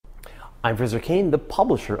I'm Fraser Cain, the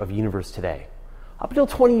publisher of Universe Today. Up until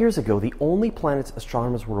 20 years ago, the only planets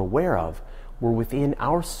astronomers were aware of were within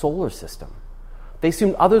our solar system. They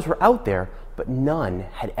assumed others were out there, but none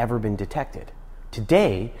had ever been detected.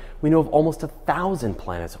 Today, we know of almost 1,000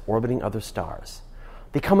 planets orbiting other stars.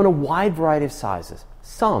 They come in a wide variety of sizes.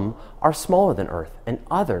 Some are smaller than Earth, and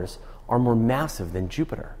others are more massive than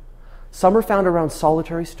Jupiter. Some are found around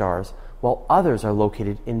solitary stars, while others are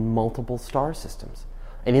located in multiple star systems.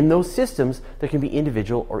 And in those systems, there can be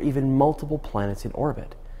individual or even multiple planets in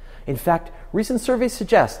orbit. In fact, recent surveys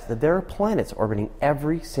suggest that there are planets orbiting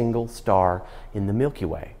every single star in the Milky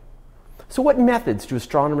Way. So what methods do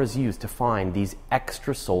astronomers use to find these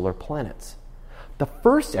extrasolar planets? The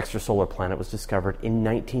first extrasolar planet was discovered in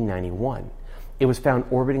 1991. It was found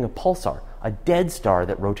orbiting a pulsar, a dead star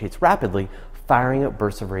that rotates rapidly, firing out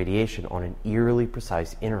bursts of radiation on an eerily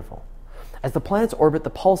precise interval. As the planets orbit the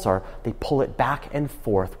pulsar, they pull it back and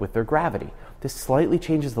forth with their gravity. This slightly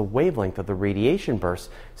changes the wavelength of the radiation bursts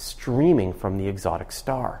streaming from the exotic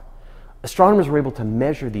star. Astronomers were able to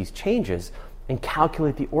measure these changes and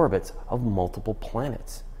calculate the orbits of multiple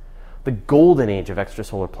planets. The golden age of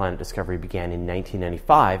extrasolar planet discovery began in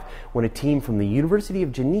 1995 when a team from the University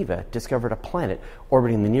of Geneva discovered a planet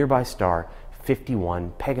orbiting the nearby star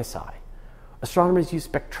 51 Pegasi. Astronomers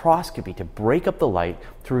used spectroscopy to break up the light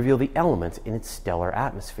to reveal the elements in its stellar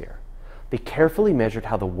atmosphere. They carefully measured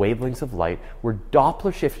how the wavelengths of light were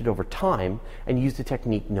Doppler shifted over time and used a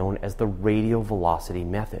technique known as the radial velocity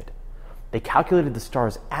method. They calculated the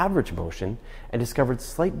star's average motion and discovered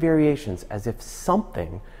slight variations as if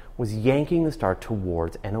something was yanking the star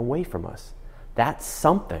towards and away from us. That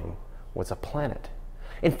something was a planet.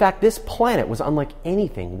 In fact, this planet was unlike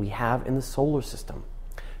anything we have in the solar system.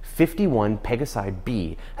 51 Pegasi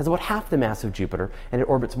b has about half the mass of Jupiter, and it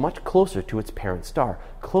orbits much closer to its parent star,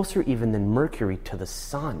 closer even than Mercury to the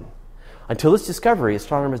Sun. Until this discovery,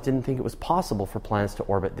 astronomers didn't think it was possible for planets to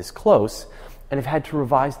orbit this close, and have had to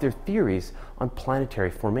revise their theories on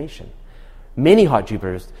planetary formation. Many hot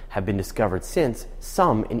Jupiters have been discovered since,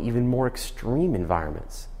 some in even more extreme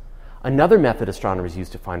environments. Another method astronomers use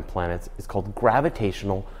to find planets is called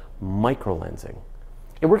gravitational microlensing.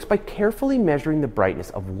 It works by carefully measuring the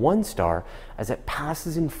brightness of one star as it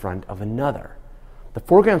passes in front of another. The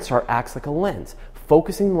foreground star acts like a lens,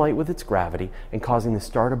 focusing light with its gravity and causing the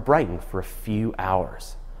star to brighten for a few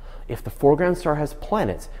hours. If the foreground star has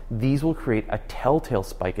planets, these will create a telltale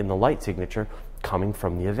spike in the light signature coming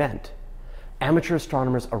from the event. Amateur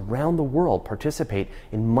astronomers around the world participate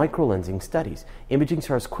in microlensing studies, imaging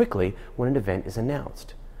stars quickly when an event is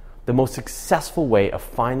announced. The most successful way of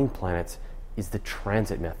finding planets is the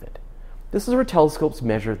transit method. This is where telescopes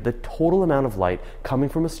measure the total amount of light coming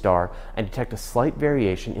from a star and detect a slight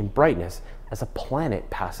variation in brightness as a planet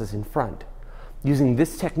passes in front. Using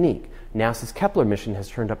this technique, NASA's Kepler mission has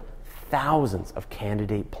turned up thousands of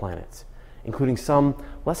candidate planets, including some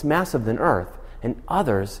less massive than Earth and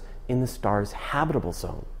others in the star's habitable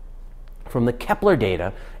zone. From the Kepler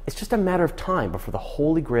data, it's just a matter of time before the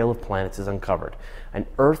holy grail of planets is uncovered, an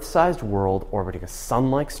Earth-sized world orbiting a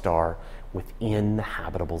sun-like star within the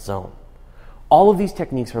habitable zone. All of these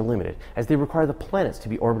techniques are limited as they require the planets to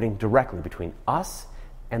be orbiting directly between us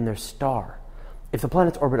and their star. If the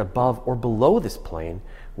planets orbit above or below this plane,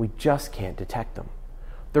 we just can't detect them.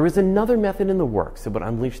 There is another method in the works that would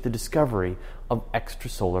unleash the discovery of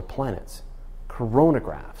extrasolar planets: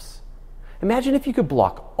 coronagraphs. Imagine if you could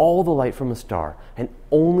block all the light from a star and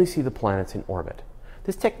only see the planets in orbit.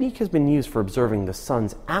 This technique has been used for observing the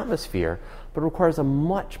sun's atmosphere, but requires a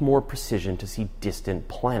much more precision to see distant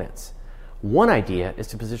planets. One idea is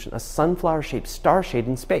to position a sunflower-shaped star shade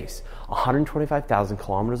in space, 125,000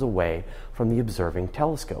 kilometers away from the observing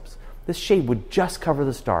telescopes. This shade would just cover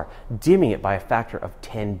the star, dimming it by a factor of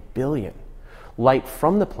 10 billion. Light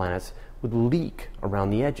from the planets would leak around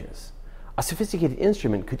the edges. A sophisticated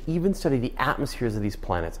instrument could even study the atmospheres of these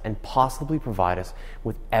planets and possibly provide us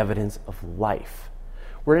with evidence of life.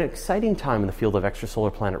 We're in an exciting time in the field of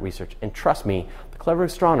extrasolar planet research, and trust me, the clever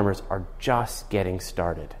astronomers are just getting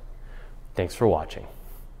started. Thanks for watching.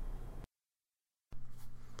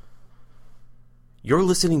 You're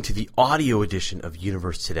listening to the audio edition of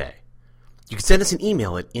Universe Today. You can send us an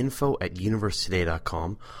email at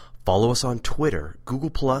info@universetoday.com, follow us on Twitter,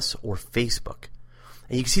 Google+, or Facebook.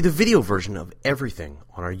 And you can see the video version of everything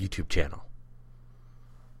on our YouTube channel.